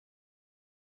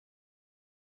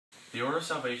The order of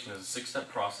salvation is a six-step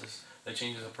process that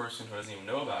changes a person who doesn't even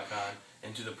know about God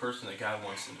into the person that God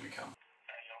wants them to become.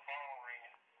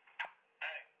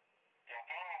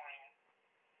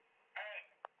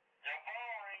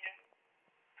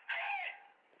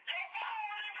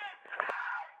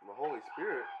 The Holy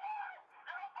Spirit?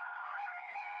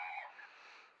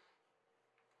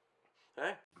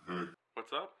 Hey. Hey,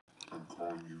 What's up? I'm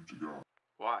calling you to God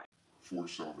Why? for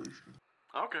salvation.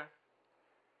 Okay.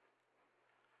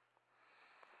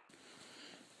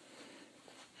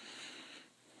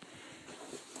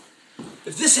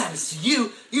 If this happens to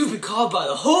you, you've been called by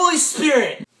the Holy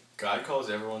Spirit! God calls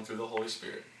everyone through the Holy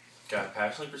Spirit. God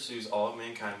passionately pursues all of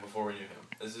mankind before we knew Him.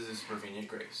 This is His prevenient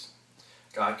grace.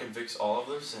 God convicts all of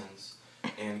their sins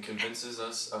and convinces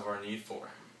us of our need for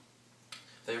Him.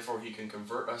 Therefore, He can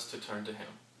convert us to turn to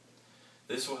Him.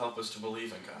 This will help us to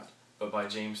believe in God. But by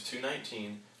James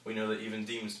 2:19, we know that even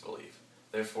demons believe.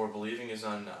 Therefore, believing is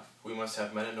not enough. We must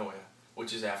have metanoia,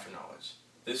 which is after knowledge.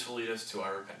 This will lead us to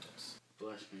our repentance.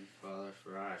 Bless me, Father,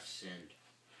 for I have sinned.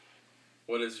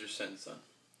 What is your sin, son?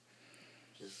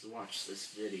 Just watch this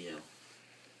video.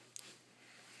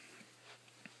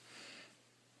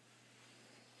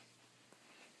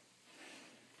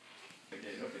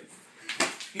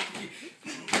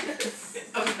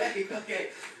 Okay.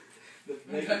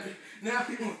 Now,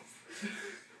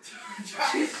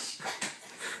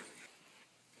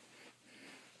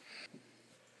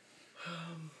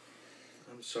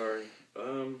 I'm sorry.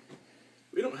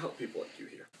 We don't help people like you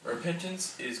here.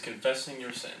 Repentance is confessing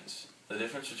your sins. The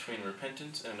difference between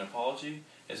repentance and an apology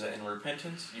is that in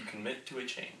repentance, you commit to a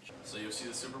change. So you'll see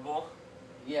the Super Bowl?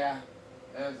 Yeah,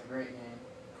 that was a great game.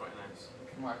 Quite nice.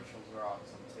 The commercials were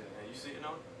awesome too. Yeah, you see it,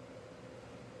 Noah?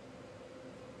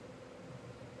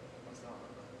 What's going on?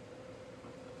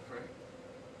 Right.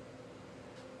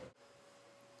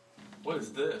 What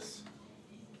is this?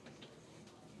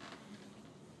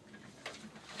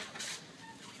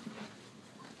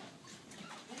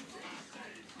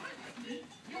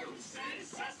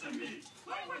 Sesame,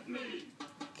 play with me.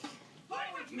 Play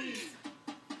with me.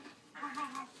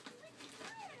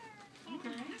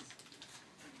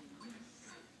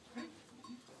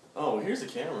 Oh, here's the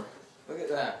camera. Look at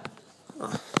that.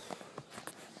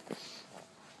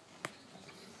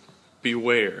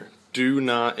 Beware. Do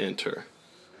not enter.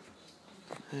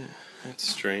 Yeah, that's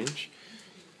strange.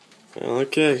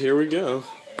 Okay, here we go.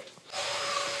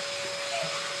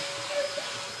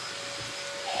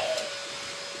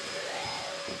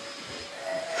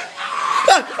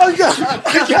 Oh God!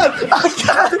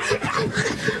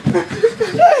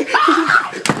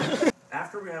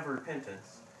 After we have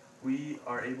repentance, we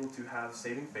are able to have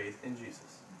saving faith in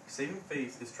Jesus. Saving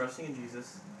faith is trusting in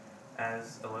Jesus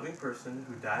as a living person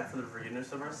who died for the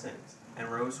forgiveness of our sins and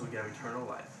rose so we can have eternal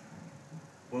life.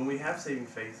 When we have saving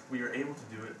faith, we are able to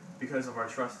do it because of our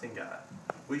trust in God.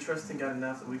 We trust in God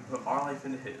enough that we can put our life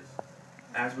into His,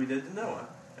 as we did to Noah,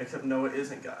 except Noah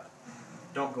isn't God.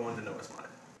 Don't go into Noah's mind.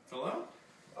 Hello?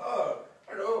 Oh,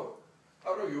 hello.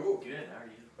 How are you? Good, how are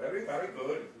you? Very, very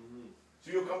good.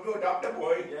 So you come to adopt a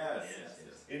boy? Yes.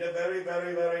 He's a very,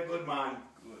 very, very good man.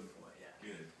 Good boy, yeah.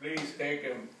 Good. Please take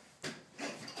him.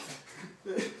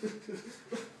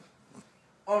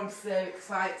 I'm so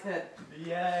excited.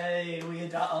 Yay! We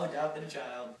adopted a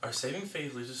child. Our saving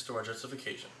faith leads us to our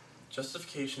justification.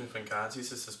 Justification is when God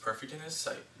sees us as perfect in His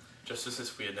sight, just as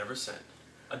if we had never sinned.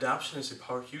 Adoption is a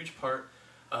huge part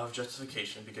of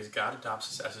justification because God adopts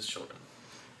us as His children.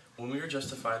 When we are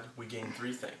justified, we gain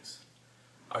three things.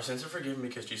 Our sins are forgiven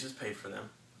because Jesus paid for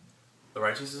them. The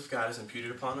righteousness of God is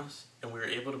imputed upon us, and we are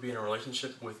able to be in a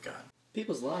relationship with God.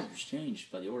 People's lives are changed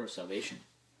by the order of salvation.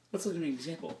 Let's look at an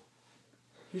example.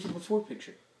 Here's a before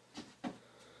picture.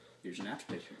 Here's an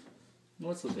after picture. Now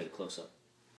let's look at a close-up.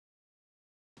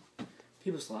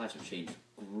 People's lives are changed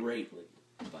greatly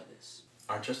by this.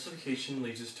 Our justification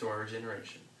leads us to our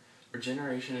regeneration.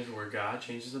 Regeneration is where God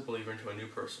changes a believer into a new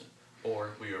person,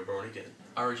 or we are born again.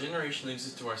 Our regeneration leads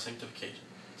us to our sanctification.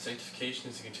 Sanctification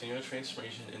is a continual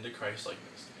transformation into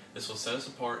Christ-likeness. This will set us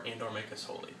apart and or make us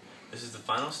holy. This is the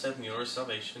final step in the order of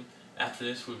salvation. After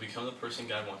this, we become the person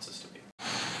God wants us to be.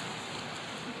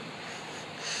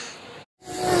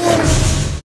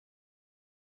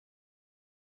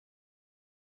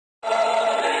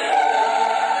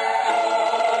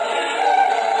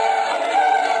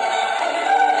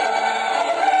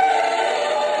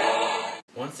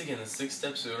 Once again, the 6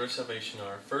 steps of the order of salvation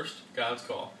are: first, God's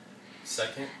call;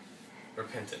 second,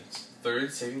 repentance;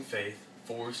 third, saving faith;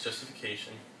 fourth,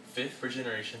 justification; fifth,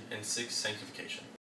 regeneration; and sixth, sanctification.